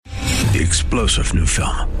the explosive new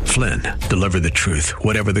film, Flynn, Deliver the Truth,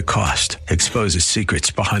 Whatever the Cost, exposes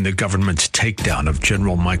secrets behind the government's takedown of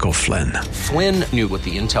General Michael Flynn. Flynn knew what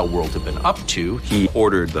the intel world had been up to. He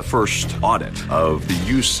ordered the first audit of the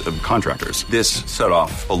use of contractors. This set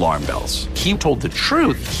off alarm bells. He told the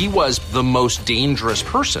truth. He was the most dangerous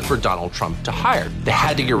person for Donald Trump to hire. They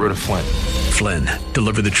had to get rid of Flynn. Flynn,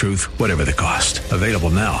 Deliver the Truth, Whatever the Cost. Available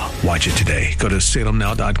now. Watch it today. Go to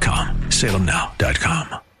salemnow.com.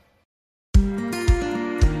 salemnow.com.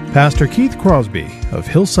 Pastor Keith Crosby of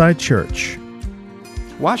Hillside Church.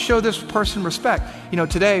 Why show this person respect? You know,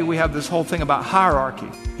 today we have this whole thing about hierarchy.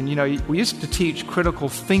 And, you know, we used to teach critical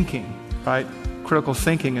thinking, right? Critical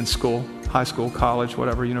thinking in school, high school, college,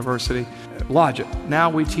 whatever, university. Logic. Now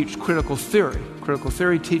we teach critical theory. Critical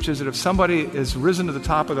theory teaches that if somebody is risen to the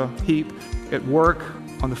top of the heap at work,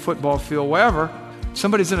 on the football field, wherever,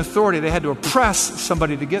 somebody's in authority, they had to oppress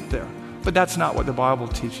somebody to get there. But that's not what the Bible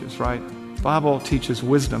teaches, right? The Bible teaches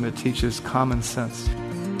wisdom. It teaches common sense.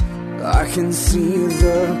 I can see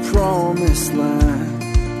the promised land,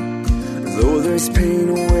 though there's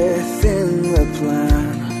pain within the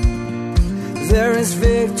plan. There is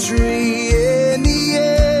victory in the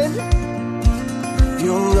end.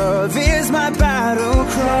 Your love is my battle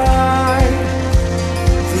cry,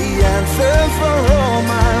 the anthem for all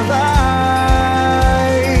my life.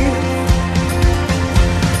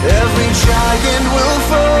 Every giant will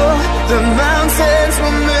fall, the mountains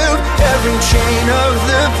will move, every chain of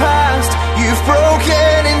the past you've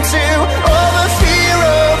broken into. All the fear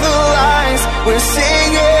of the lies, we're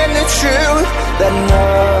singing the truth, that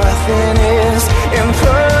nothing is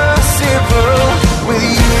impossible with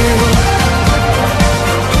you.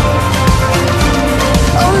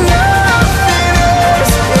 Oh, nothing is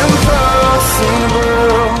impossible.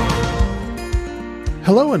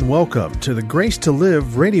 Hello and welcome to the Grace to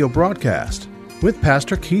Live radio broadcast with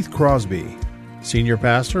Pastor Keith Crosby, Senior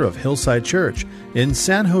Pastor of Hillside Church in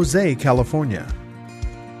San Jose, California.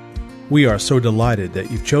 We are so delighted that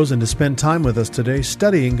you've chosen to spend time with us today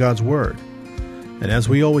studying God's Word. And as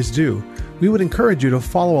we always do, we would encourage you to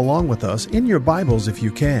follow along with us in your Bibles if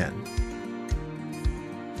you can.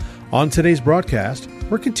 On today's broadcast,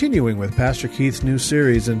 we're continuing with Pastor Keith's new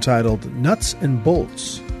series entitled Nuts and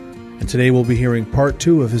Bolts. And today we'll be hearing part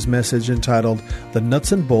 2 of his message entitled The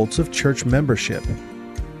Nuts and Bolts of Church Membership.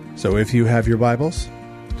 So if you have your Bibles,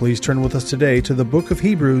 please turn with us today to the book of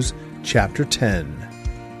Hebrews, chapter 10.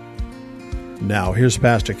 Now here's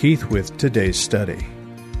Pastor Keith with today's study.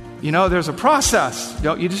 You know, there's a process.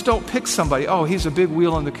 You just don't pick somebody, oh, he's a big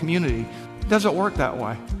wheel in the community. It doesn't work that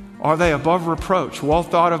way. Are they above reproach, well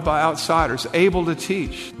thought of by outsiders, able to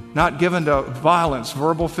teach, not given to violence,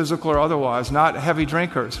 verbal, physical, or otherwise, not heavy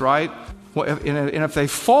drinkers, right? And if they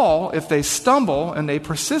fall, if they stumble, and they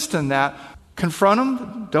persist in that, confront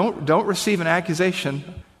them. Don't receive an accusation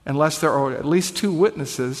unless there are at least 2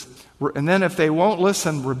 witnesses. And then if they won't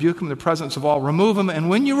listen, rebuke them in the presence of all. Remove them. And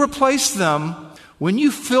when you replace them, when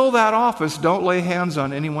you fill that office, don't lay hands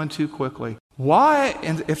on anyone too quickly. Why?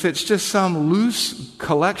 And if it's just some loose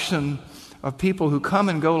collection of people who come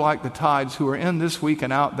and go like the tides, who are in this week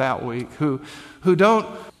and out that week, who don't,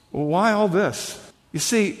 why all this? You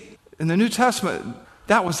see, in the New Testament,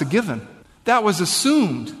 that was a given. That was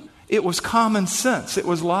assumed. It was common sense. It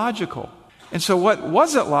was logical. And so what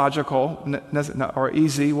wasn't logical or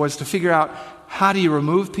easy was to figure out, how do you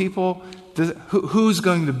remove people? Who's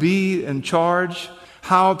going to be in charge?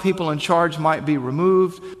 How people in charge might be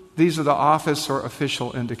removed? These are the office or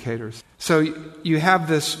official indicators. So you have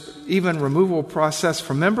this even removal process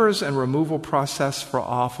for members and removal process for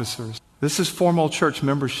officers. This is formal church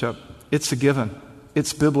membership. It's a given.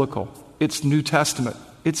 It's biblical. It's New Testament.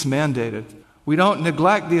 It's mandated. We don't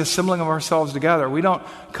neglect the assembling of ourselves together. We don't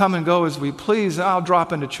come and go as we please. I'll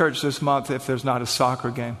drop into church this month if there's not a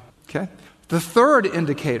soccer game. Okay? The third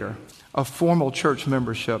indicator of formal church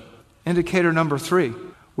membership, indicator number 3,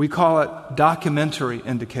 we call it documentary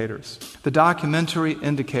indicators. The documentary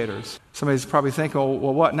indicators. Somebody's probably thinking,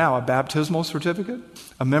 well, what now? A baptismal certificate?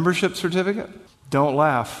 A membership certificate? Don't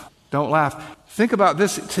laugh. Don't laugh. Think about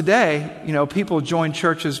this. Today, people join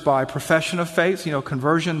churches by profession of faith,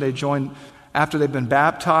 conversion. They join after they've been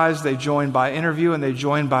baptized. They join by interview, and they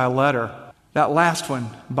join by letter. That last one,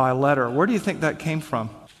 by letter. Where do you think that came from?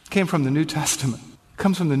 It came from the New Testament. It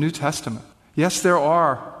comes from the New Testament. Yes, there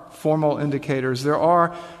are formal indicators. There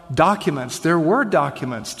are documents. There were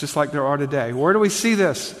documents, just like there are today. Where do we see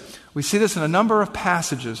this? We see this in a number of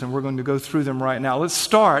passages, and we're going to go through them right now. Let's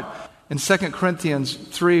start in 2 Corinthians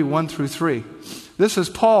 3, 1 through 3. This is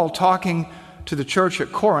Paul talking to the church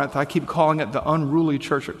at Corinth. I keep calling it the unruly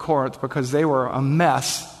church at Corinth because they were a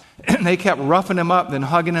mess. And they kept roughing him up, then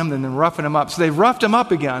hugging him, and then roughing him up. So they roughed him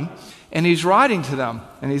up again, and he's writing to them.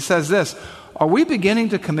 And he says this, "Are we beginning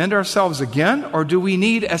to commend ourselves again, or do we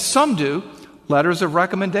need, as some do, letters of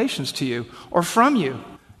recommendations to you or from you?"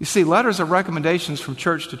 You see, letters of recommendations from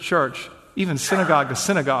church to church, even synagogue to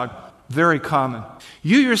synagogue, very common.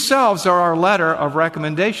 "You yourselves are our letter of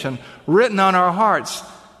recommendation, written on our hearts,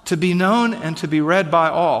 to be known and to be read by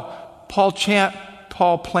all."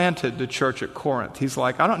 Paul planted the church at Corinth. He's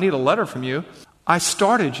like, I don't need a letter from you. I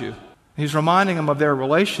started you. He's reminding them of their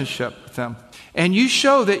relationship with them. "And you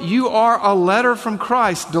show that you are a letter from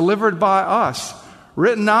Christ delivered by us,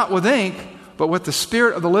 written not with ink, but with the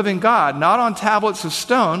Spirit of the living God, not on tablets of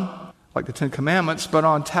stone, like the Ten Commandments, but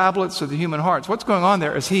on tablets of the human hearts." What's going on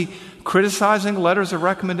there? Is he criticizing letters of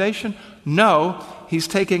recommendation? No, he's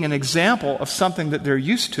taking an example of something that they're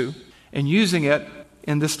used to and using it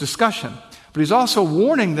in this discussion. But he's also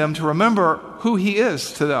warning them to remember who he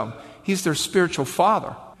is to them. He's their spiritual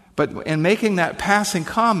father. But in making that passing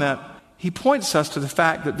comment, he points us to the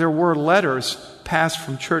fact that there were letters passed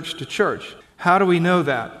from church to church. How do we know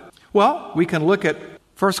that? Well, we can look at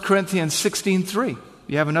 1 Corinthians 16:3.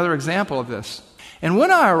 You have another example of this. "And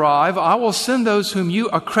when I arrive, I will send those whom you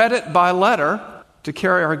accredit by letter to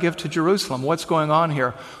carry our gift to Jerusalem." What's going on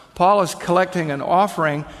here? Paul is collecting an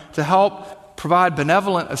offering to help provide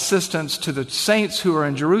benevolent assistance to the saints who are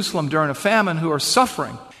in Jerusalem during a famine who are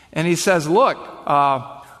suffering. And he says, look,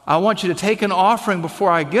 I want you to take an offering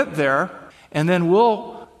before I get there, and then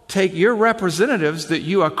we'll take your representatives that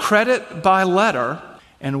you accredit by letter,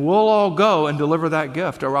 and we'll all go and deliver that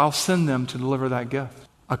gift, or I'll send them to deliver that gift.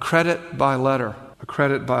 Accredit by letter.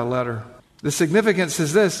 Accredit by letter. The significance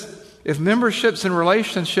is this: if memberships and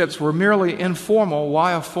relationships were merely informal,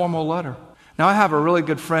 why a formal letter? Now, I have a really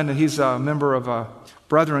good friend, and he's a member of a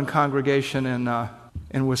Brethren congregation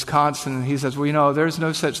in Wisconsin, and he says, well, there's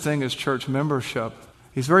no such thing as church membership.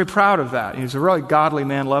 He's very proud of that. He's a really godly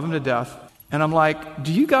man, love him to death. And I'm like,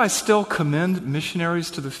 do you guys still commend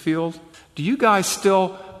missionaries to the field? Do you guys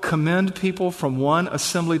still commend people from one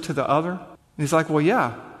assembly to the other? And he's like, well,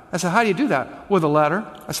 yeah. I said, how do you do that? With a letter.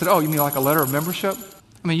 I said, oh, you mean like a letter of membership?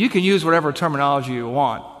 I mean, you can use whatever terminology you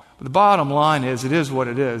want. But the bottom line is, it is what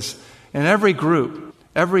it is. And every group,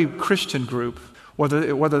 every Christian group,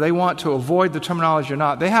 whether they want to avoid the terminology or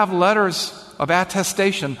not, they have letters of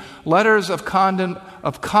attestation, letters of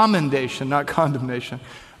commendation, not condemnation,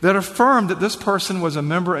 that affirm that this person was a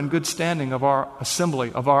member in good standing of our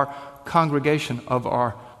assembly, of our congregation, of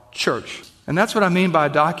our church. And that's what I mean by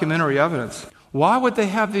documentary evidence. Why would they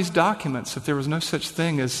have these documents if there was no such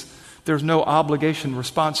thing as there's no obligation,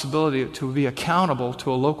 responsibility to be accountable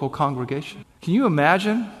to a local congregation? Can you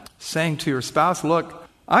imagine saying to your spouse, look,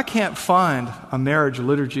 I can't find a marriage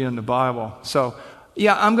liturgy in the Bible. So,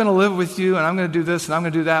 yeah, I'm going to live with you, and I'm going to do this, and I'm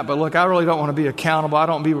going to do that, but look, I really don't want to be accountable. I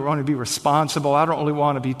don't want to be responsible. I don't really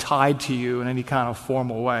want to be tied to you in any kind of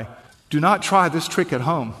formal way. Do not try this trick at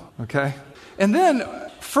home, okay? And then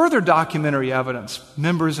further documentary evidence,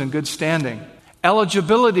 members in good standing.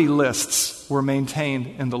 Eligibility lists were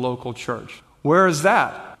maintained in the local church. Where is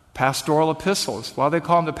that? Pastoral epistles. Why do they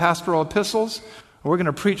call them the pastoral epistles? We're going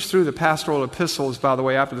to preach through the pastoral epistles, by the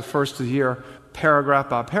way, after the first of the year, paragraph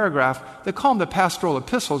by paragraph. They call them the pastoral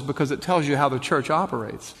epistles because it tells you how the church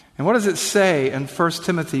operates. And what does it say in 1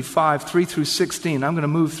 Timothy 5, 3 through 16? I'm going to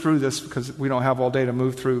move through this because we don't have all day to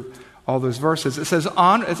move through all those verses. It says,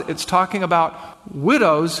 it's talking about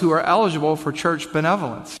widows who are eligible for church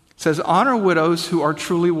benevolence. It says, honor widows who are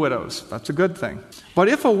truly widows. That's a good thing. But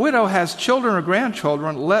if a widow has children or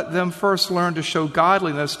grandchildren, let them first learn to show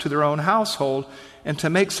godliness to their own household and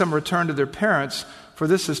to make some return to their parents, for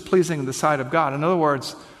this is pleasing in the sight of God. In other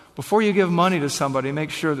words, before you give money to somebody,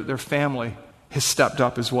 make sure that their family has stepped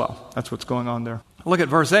up as well. That's what's going on there. Look at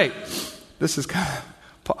verse 8. This is kind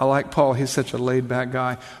of, I like Paul, he's such a laid-back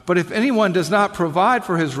guy. But if anyone does not provide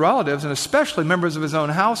for his relatives, and especially members of his own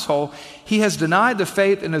household, he has denied the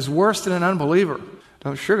faith and is worse than an unbeliever.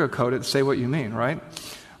 Don't sugarcoat it, say what you mean, right?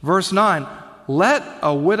 Verse 9, let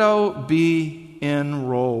a widow be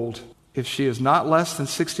enrolled if she is not less than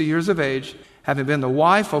 60 years of age, having been the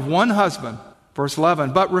wife of one husband. Verse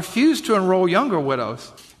 11, but refuse to enroll younger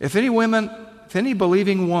widows. If any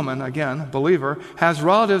believing woman, again, believer, has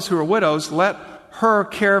relatives who are widows, let her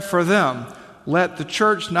care for them. Let the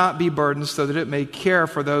church not be burdened so that it may care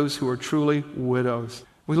for those who are truly widows.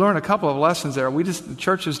 We learned a couple of lessons there. The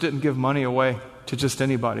churches didn't give money away to just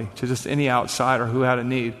anybody, to just any outsider who had a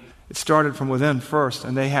need. It started from within first,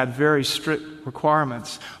 and they had very strict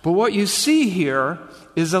requirements. But what you see here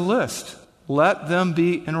is a list. Let them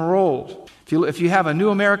be enrolled. If you have a New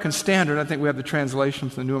American Standard, I think we have the translation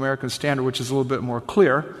from the New American Standard, which is a little bit more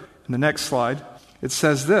clear. In the next slide, it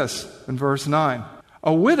says this in verse 9.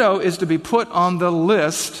 A widow is to be put on the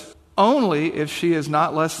list only if she is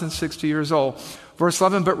not less than 60 years old. Verse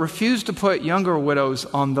 11, but refuse to put younger widows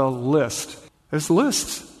on the list. There's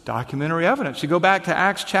lists, documentary evidence. You go back to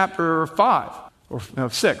Acts chapter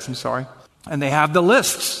 6, and they have the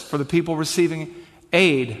lists for the people receiving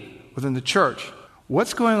aid within the church.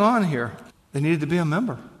 What's going on here? They needed to be a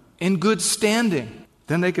member in good standing.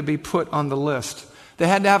 Then they could be put on the list. They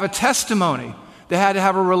had to have a testimony. They had to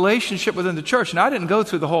have a relationship within the church. And I didn't go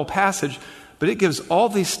through the whole passage, but it gives all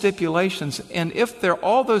these stipulations. And if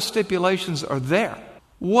all those stipulations are there,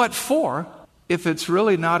 what for if it's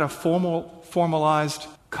really not a formalized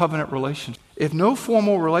covenant relationship? If no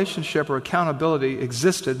formal relationship or accountability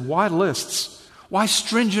existed, why lists? Why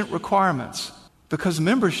stringent requirements? Because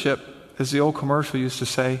membership, as the old commercial used to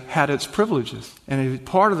say, had its privileges. And as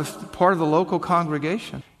part of the local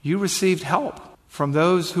congregation, you received help from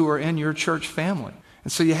those who were in your church family.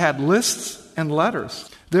 And so you had lists and letters.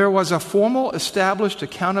 There was a formal established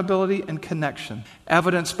accountability and connection,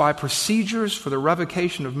 evidenced by procedures for the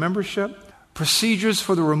revocation of membership, procedures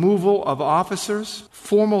for the removal of officers,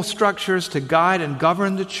 formal structures to guide and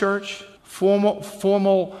govern the church,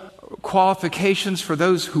 formal qualifications for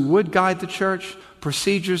those who would guide the church,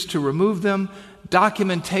 procedures to remove them,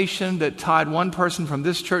 documentation that tied one person from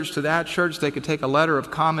this church to that church. They could take a letter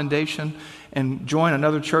of commendation and join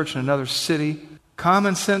another church in another city.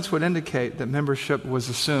 Common sense would indicate that membership was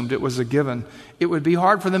assumed. It was a given. It would be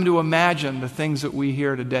hard for them to imagine the things that we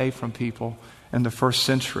hear today from people in the first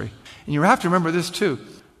century. And you have to remember this too.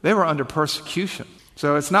 They were under persecution.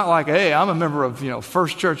 So it's not like, hey, I'm a member of,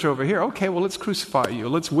 First Church over here. Okay, well, let's crucify you.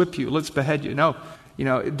 Let's whip you. Let's behead you. No,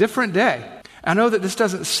 different day. I know that this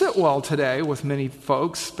doesn't sit well today with many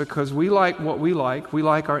folks because we like what we like. We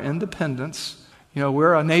like our independence.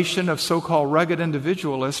 We're a nation of so-called rugged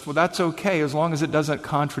individualists. Well, that's okay as long as it doesn't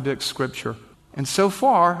contradict Scripture. And so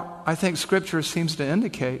far, I think Scripture seems to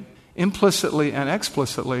indicate implicitly and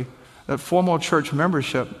explicitly that formal church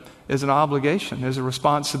membership is an obligation, is a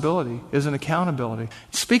responsibility, is an accountability.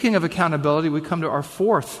 Speaking of accountability, we come to our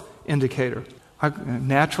fourth indicator.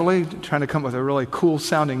 Naturally, trying to come up with a really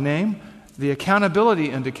cool-sounding name, the accountability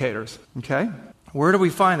indicators. Okay? Where do we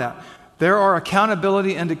find that? There are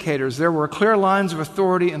accountability indicators. There were clear lines of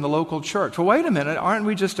authority in the local church. Well, wait a minute. Aren't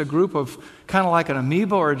we just a group of kind of like an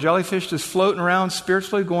amoeba or a jellyfish just floating around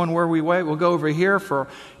spiritually, going where we wait? We'll go over here for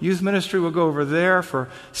youth ministry. We'll go over there for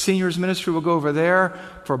seniors ministry. We'll go over there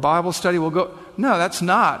for Bible study. We'll go. No, that's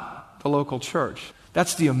not the local church.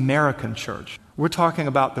 That's the American church. We're talking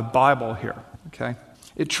about the Bible here. Okay?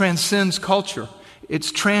 It transcends culture.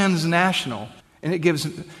 It's transnational. And it gives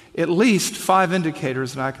at least 5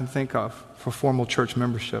 indicators that I can think of for formal church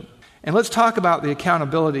membership. And let's talk about the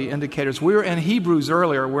accountability indicators. We were in Hebrews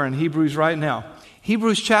earlier. We're in Hebrews right now.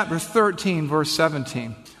 Hebrews chapter 13, verse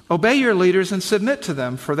 17. Obey your leaders and submit to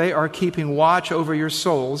them, for they are keeping watch over your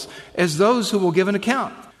souls as those who will give an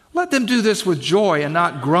account. Let them do this with joy and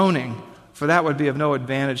not groaning, for that would be of no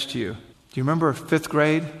advantage to you. Do you remember 5th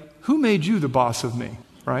grade? Who made you the boss of me?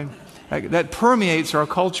 Right? That permeates our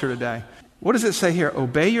culture today. What does it say here?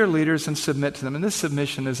 Obey your leaders and submit to them. And this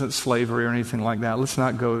submission isn't slavery or anything like that. Let's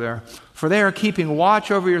not go there. For they are keeping watch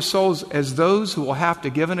over your souls as those who will have to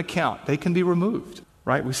give an account. They can be removed,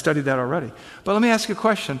 right? We studied that already. But let me ask you a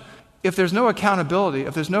question. If there's no accountability,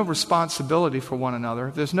 if there's no responsibility for one another,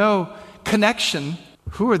 if there's no connection,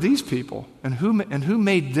 who are these people? And who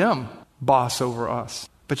made them boss over us?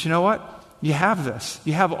 But you know what? You have this.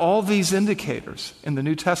 You have all these indicators in the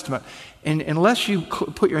New Testament. And unless you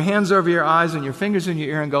put your hands over your eyes and your fingers in your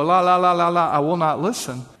ear and go, la, la, la, la, la, I will not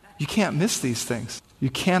listen, you can't miss these things. You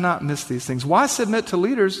cannot miss these things. Why submit to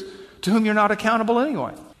leaders to whom you're not accountable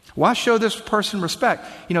anyway? Why show this person respect?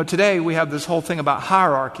 Today we have this whole thing about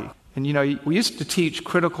hierarchy. And, we used to teach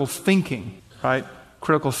critical thinking, right?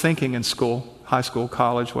 Critical thinking in school. High school,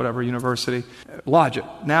 college, whatever, university, logic.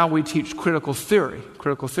 Now we teach critical theory.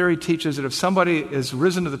 Critical theory teaches that if somebody is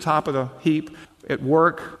risen to the top of the heap at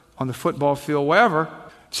work, on the football field, wherever,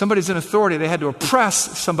 somebody's in authority, they had to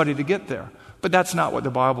oppress somebody to get there. But that's not what the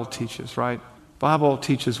Bible teaches, right? The Bible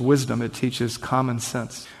teaches wisdom. It teaches common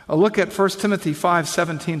sense. A look at 1 Timothy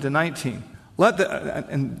 5:17 to 19.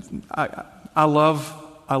 I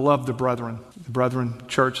love the brethren. The brethren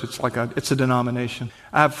church, it's a denomination.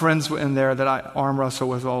 I have friends in there that I arm wrestle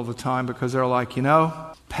with all the time because they're like,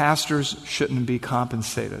 pastors shouldn't be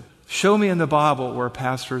compensated. Show me in the Bible where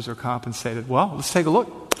pastors are compensated. Well, let's take a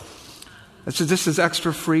look. This is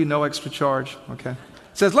extra free, no extra charge. Okay. It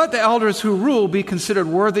says, let the elders who rule be considered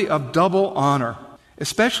worthy of double honor,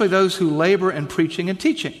 especially those who labor in preaching and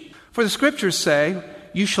teaching. For the Scriptures say,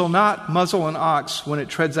 You shall not muzzle an ox when it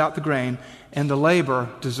treads out the grain, and the laborer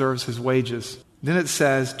deserves his wages. Then it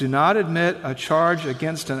says, do not admit a charge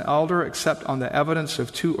against an elder except on the evidence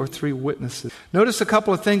of 2 or 3 witnesses. Notice a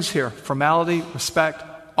couple of things here. Formality, respect,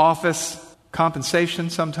 office, compensation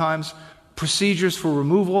sometimes, procedures for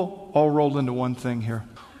removal, all rolled into one thing here.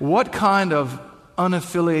 What kind of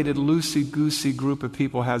unaffiliated, loosey-goosey group of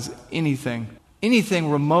people has anything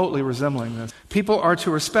remotely resembling this? People are to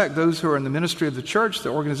respect those who are in the ministry of the church, the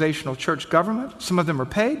organizational church government. Some of them are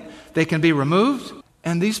paid. They can be removed.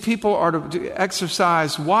 And these people are to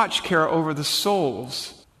exercise watch care over the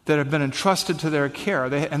souls that have been entrusted to their care.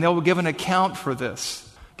 And they'll give an account for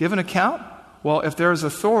this. Give an account? Well, if there is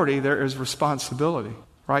authority, there is responsibility.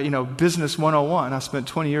 Right? Business 101. I spent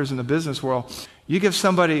 20 years in the business world. You give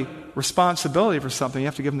somebody responsibility for something, you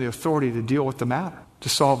have to give them the authority to deal with the matter, to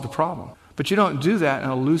solve the problem. But you don't do that in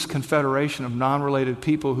a loose confederation of non-related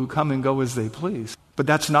people who come and go as they please. But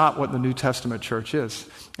that's not what the New Testament church is.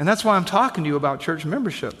 And that's why I'm talking to you about church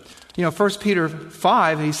membership. 1 Peter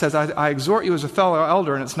 5, he says, I exhort you as a fellow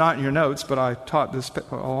elder, and it's not in your notes, but I taught this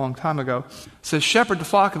a long time ago. It says, shepherd the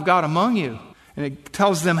flock of God among you. And it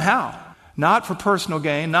tells them how. Not for personal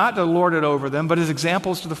gain, not to lord it over them, but as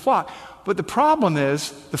examples to the flock. But the problem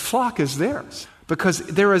is, the flock is theirs. Because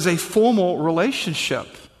there is a formal relationship.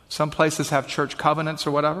 Some places have church covenants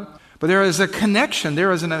or whatever. But there is a connection,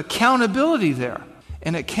 there is an accountability there.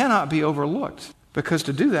 And it cannot be overlooked. Because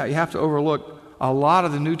to do that, you have to overlook a lot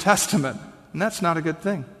of the New Testament. And that's not a good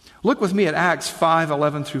thing. Look with me at Acts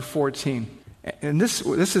 5:11 through 14. And this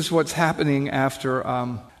is what's happening after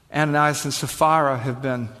Ananias and Sapphira have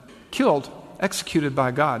been killed, executed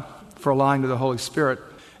by God for lying to the Holy Spirit.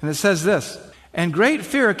 And it says this, and great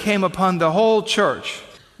fear came upon the whole church,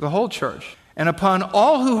 and upon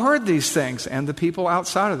all who heard these things, and the people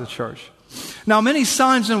outside of the church. Now many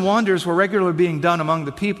signs and wonders were regularly being done among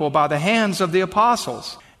the people by the hands of the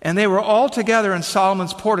apostles, and they were all together in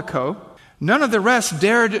Solomon's portico. None of the rest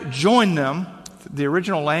dared join them. The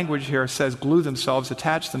original language here says glue themselves,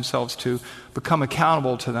 attach themselves to, become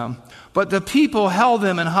accountable to them. But the people held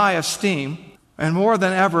them in high esteem, and more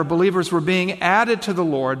than ever, believers were being added to the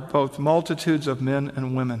Lord, both multitudes of men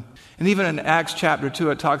and women. And even in Acts chapter 2,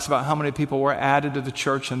 it talks about how many people were added to the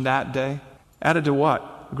church in that day. Added to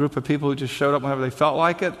what? A group of people who just showed up whenever they felt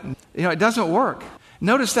like it? It doesn't work.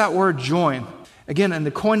 Notice that word join. Again, in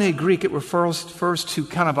the Koine Greek, it refers to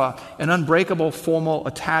kind of an unbreakable formal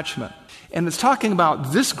attachment. And it's talking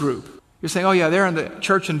about this group. You're saying, oh yeah, they're in the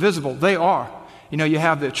church invisible. They are. You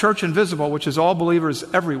have the church invisible, which is all believers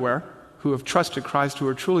everywhere who have trusted Christ, who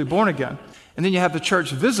are truly born again. And then you have the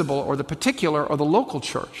church visible, or the particular, or the local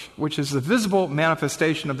church, which is the visible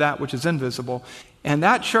manifestation of that which is invisible. And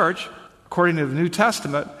that church, according to the New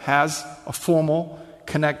Testament, has a formal,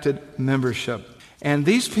 connected membership. And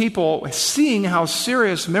these people, seeing how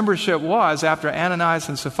serious membership was after Ananias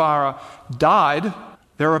and Sapphira died,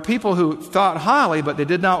 there were people who thought highly, but they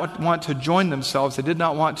did not want to join themselves. They did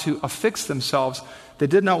not want to affix themselves. They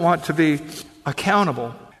did not want to be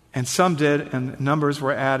accountable. And some did, and numbers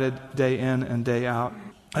were added day in and day out.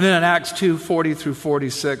 And then in Acts 2:40 through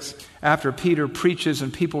 46, after Peter preaches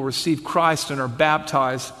and people receive Christ and are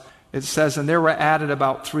baptized, it says, and there were added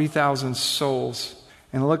about 3,000 souls.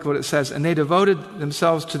 And look what it says. And they devoted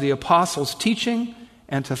themselves to the apostles' teaching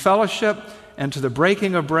and to fellowship and to the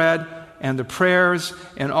breaking of bread and the prayers,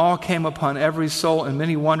 and all came upon every soul, and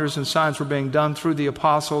many wonders and signs were being done through the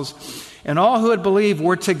apostles. And all who had believed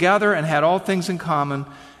were together and had all things in common,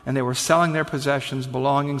 and they were selling their possessions,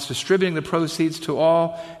 belongings, distributing the proceeds to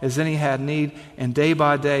all as any had need, and day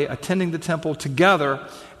by day, attending the temple together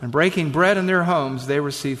and breaking bread in their homes, they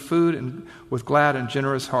received food and with glad and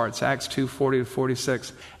generous hearts. Acts 2:40 to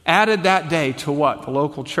 46. Added that day to what? The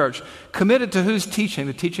local church. Committed to whose teaching?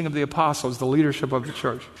 The teaching of the apostles, the leadership of the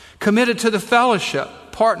church. Committed to the fellowship,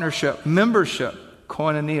 partnership, membership,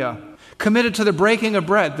 koinonia. Committed to the breaking of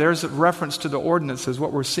bread. There's a reference to the ordinances.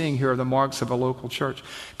 What we're seeing here are the marks of a local church.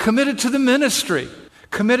 Committed to the ministry.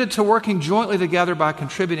 Committed to working jointly together by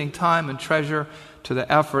contributing time and treasure to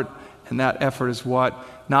the effort. And that effort is what?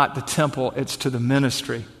 Not the temple, it's to the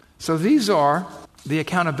ministry. So these are the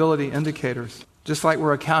accountability indicators. Just like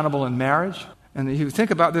we're accountable in marriage. And if you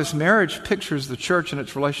think about this, marriage pictures the church and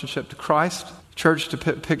its relationship to Christ. Church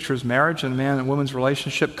pictures marriage and man and woman's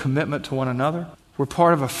relationship, commitment to one another. We're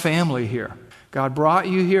part of a family here. God brought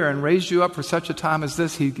you here and raised you up for such a time as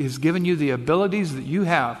this. He has given you the abilities that you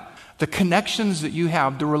have, the connections that you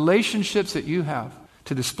have, the relationships that you have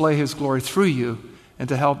to display His glory through you and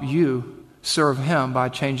to help you serve Him by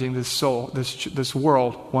changing this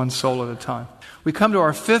world one soul at a time. We come to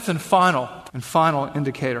our fifth and final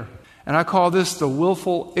indicator. And And I call this the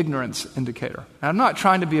willful ignorance indicator. Now, I'm not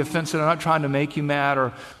trying to be offensive. I'm not trying to make you mad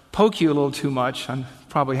or poke you a little too much. I'm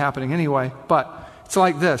probably happening anyway. But it's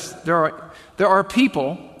like this. There are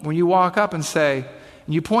people, when you walk up and say,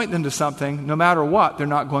 and you point them to something, no matter what, they're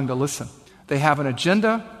not going to listen. They have an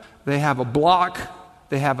agenda. They have a block.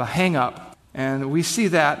 They have a hang-up. And we see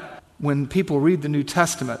that when people read the New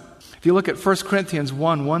Testament. If you look at 1 Corinthians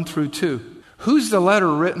 1 through 2, who's the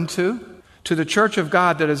letter written to? To the church of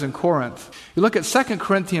God that is in Corinth. You look at 2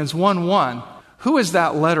 Corinthians 1:1. Who is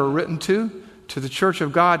that letter written to? To the church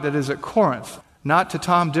of God that is at Corinth. Not to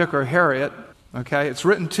Tom, Dick, or Harriet. Okay, it's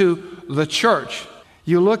written to the church.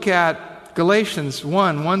 You look at Galatians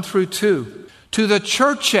 1 through 2. To the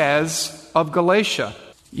churches of Galatia.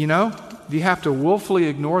 You know, you have to willfully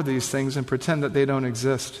ignore these things and pretend that they don't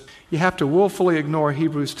exist. You have to willfully ignore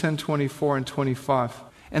Hebrews 10:24 and 25.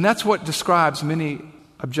 And that's what describes many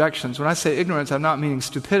objections. When I say ignorance, I'm not meaning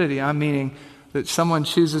stupidity. I'm meaning that someone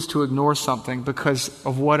chooses to ignore something because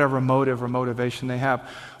of whatever motive or motivation they have.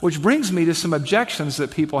 Which brings me to some objections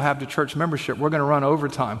that people have to church membership. We're going to run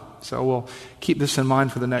overtime, so we'll keep this in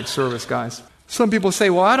mind for the next service, guys. Some people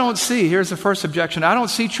say, well, I don't see, here's the first objection, I don't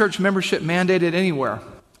see church membership mandated anywhere.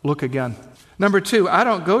 Look again. Number 2, I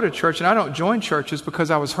don't go to church and I don't join churches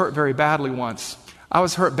because I was hurt very badly once. I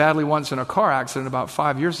was hurt badly once in a car accident about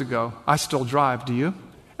 5 years ago. I still drive. Do you?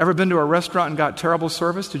 Ever been to a restaurant and got terrible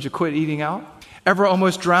service? Did you quit eating out? Ever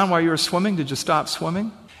almost drowned while you were swimming? Did you stop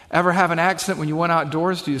swimming? Ever have an accident when you went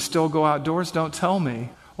outdoors? Do you still go outdoors? Don't tell me,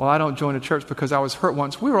 well, I don't join a church because I was hurt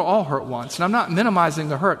once. We were all hurt once, and I'm not minimizing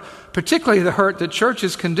the hurt, particularly the hurt that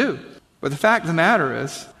churches can do. But the fact of the matter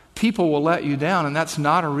is, people will let you down, and that's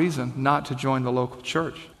not a reason not to join the local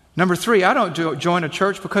church. Number 3, I don't join a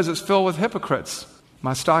church because it's filled with hypocrites.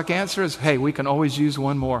 My stock answer is, hey, we can always use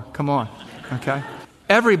one more. Come on, okay?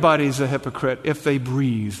 Everybody's a hypocrite if they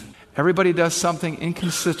breathe. Everybody does something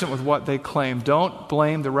inconsistent with what they claim. Don't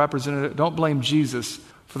blame the representative. Don't blame Jesus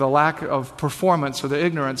for the lack of performance or the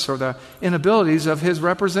ignorance or the inabilities of his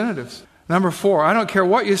representatives. Number 4, I don't care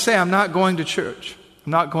what you say, I'm not going to church.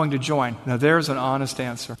 I'm not going to join. Now, there's an honest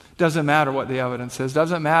answer. Doesn't matter what the evidence is.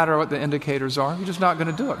 Doesn't matter what the indicators are. You're just not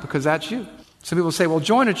going to do it because that's you. Some people say, well,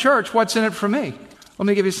 join a church. What's in it for me? Let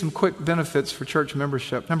me give you some quick benefits for church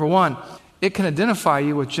membership. Number 1, it can identify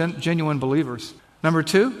you with genuine believers. Number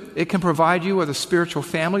 2, it can provide you with a spiritual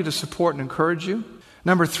family to support and encourage you.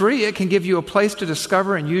 Number 3, it can give you a place to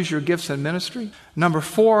discover and use your gifts in ministry. Number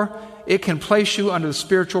 4, it can place you under the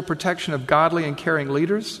spiritual protection of godly and caring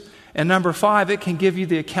leaders. And number 5, it can give you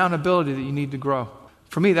the accountability that you need to grow.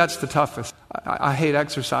 For me, that's the toughest. I hate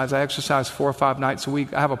exercise. I exercise 4 or 5 nights a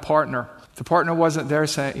week. I have a partner. If the partner wasn't there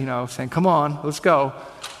saying, come on, let's go,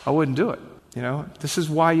 I wouldn't do it. This is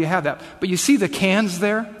why you have that. But you see the cans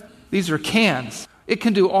there? These are cans. It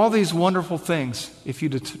can do all these wonderful things if you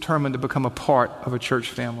determine to become a part of a church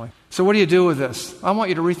family. So what do you do with this? I want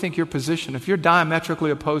you to rethink your position. If you're diametrically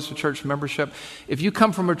opposed to church membership, if you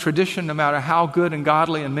come from a tradition, no matter how good and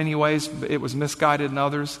godly in many ways, it was misguided in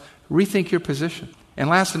others, rethink your position. And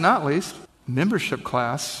last and not least, membership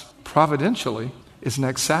class, providentially, is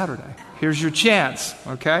next Saturday. Here's your chance,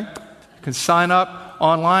 okay? You can sign up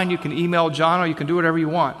online. You can email John, or you can do whatever you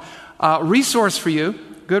want. Resource for you.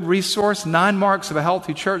 Good resource, 9 Marks of a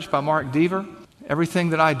Healthy Church by Mark Deaver.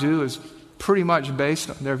 Everything that I do is pretty much based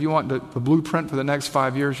on there. If you want the blueprint for the next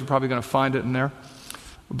 5 years, you're probably going to find it in there.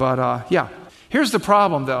 But here's the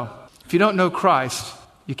problem, though. If you don't know Christ,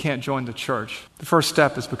 you can't join the church. The first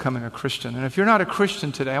step is becoming a Christian. And if you're not a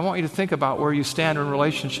Christian today, I want you to think about where you stand in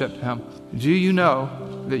relationship to Him. Do you know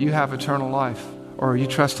that you have eternal life? Or are you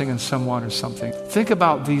trusting in someone or something? Think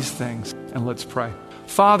about these things, and let's pray.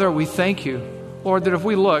 Father, we thank you, Lord, that if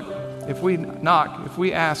we look, if we knock, if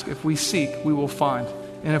we ask, if we seek, we will find.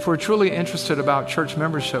 And if we're truly interested about church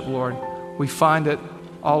membership, Lord, we find it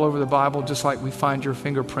all over the Bible, just like we find your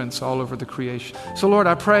fingerprints all over the creation. So, Lord,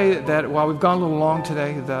 I pray that while we've gone a little long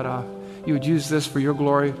today, that you would use this for your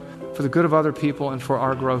glory, for the good of other people, and for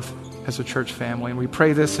our growth as a church family. And we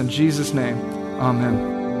pray this in Jesus' name.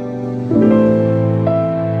 Amen.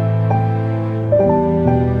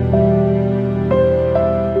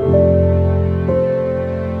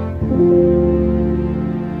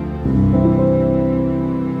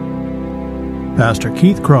 Pastor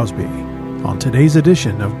Keith Crosby on today's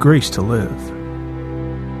edition of Grace to Live.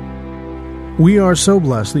 We are so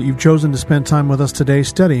blessed that you've chosen to spend time with us today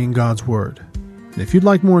studying God's Word. And if you'd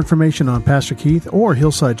like more information on Pastor Keith or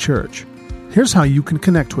Hillside Church, here's how you can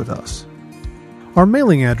connect with us. Our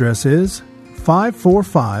mailing address is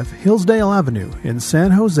 545 Hillsdale Avenue in San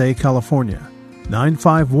Jose, California,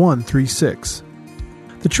 95136.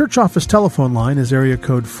 The church office telephone line is area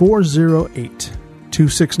code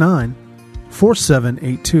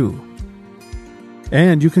 408-269-4782.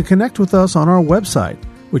 And you can connect with us on our website,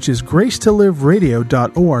 which is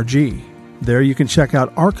gracetoliveradio.org. There you can check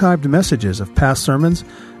out archived messages of past sermons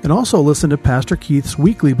and also listen to Pastor Keith's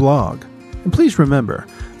weekly blog. And please remember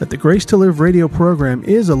that the Grace to Live radio program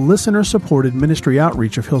is a listener-supported ministry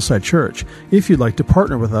outreach of Hillside Church if you'd like to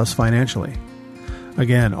partner with us financially.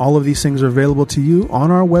 Again, all of these things are available to you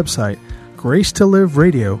on our website,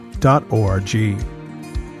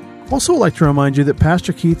 gracetoliveradio.org. Also, I'd like to remind you that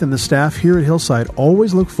Pastor Keith and the staff here at Hillside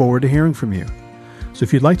always look forward to hearing from you. So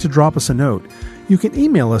if you'd like to drop us a note, you can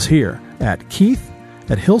email us here at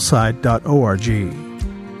keith@hillside.org.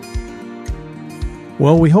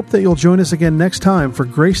 Well, we hope that you'll join us again next time for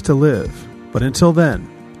Grace to Live. But until then,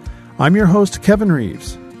 I'm your host, Kevin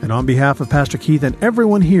Reeves, and on behalf of Pastor Keith and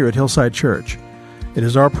everyone here at Hillside Church, it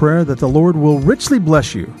is our prayer that the Lord will richly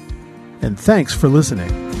bless you. And thanks for listening.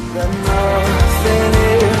 Nothing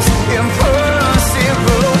is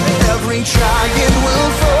impossible. Every giant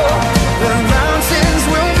will fall. The mountains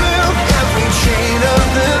will move. Every chain of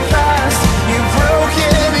the past you've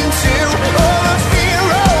broken into. All the fear,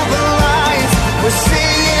 all the lies. We're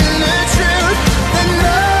singing the truth. That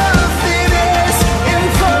nothing is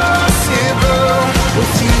impossible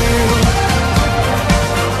with you.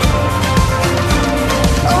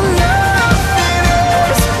 Oh, nothing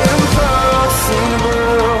is impossible.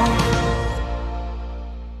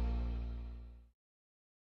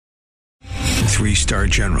 3-star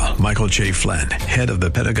General Michael J. Flynn, head of the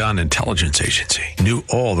Pentagon Intelligence Agency, knew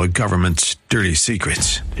all the government's dirty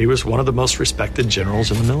secrets. He was one of the most respected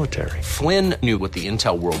generals in the military. Flynn knew what the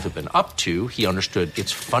intel world had been up to. He understood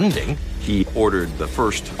its funding. He ordered the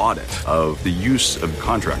first audit of the use of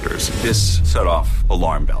contractors. This set off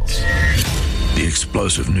alarm bells. The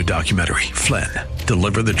explosive new documentary, Flynn,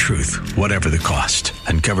 Deliver the Truth, Whatever the Cost,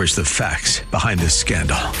 uncovers the facts behind this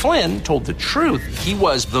scandal. Flynn told the truth. He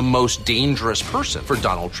was the most dangerous person for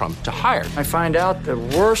Donald Trump to hire. I find out the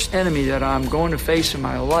worst enemy that I'm going to face in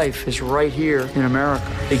my life is right here in America.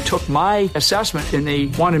 They took my assessment and they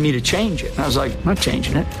wanted me to change it. And I was like, I'm not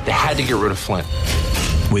changing it. They had to get rid of Flynn.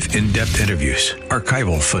 With in-depth interviews,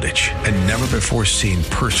 archival footage, and never-before-seen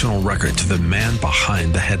personal records of the man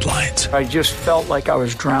behind the headlines. I just felt like I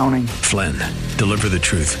was drowning. Flynn, Deliver the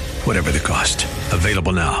Truth, Whatever the Cost.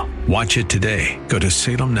 Available now. Watch it today. Go to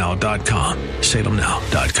salemnow.com.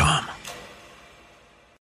 salemnow.com.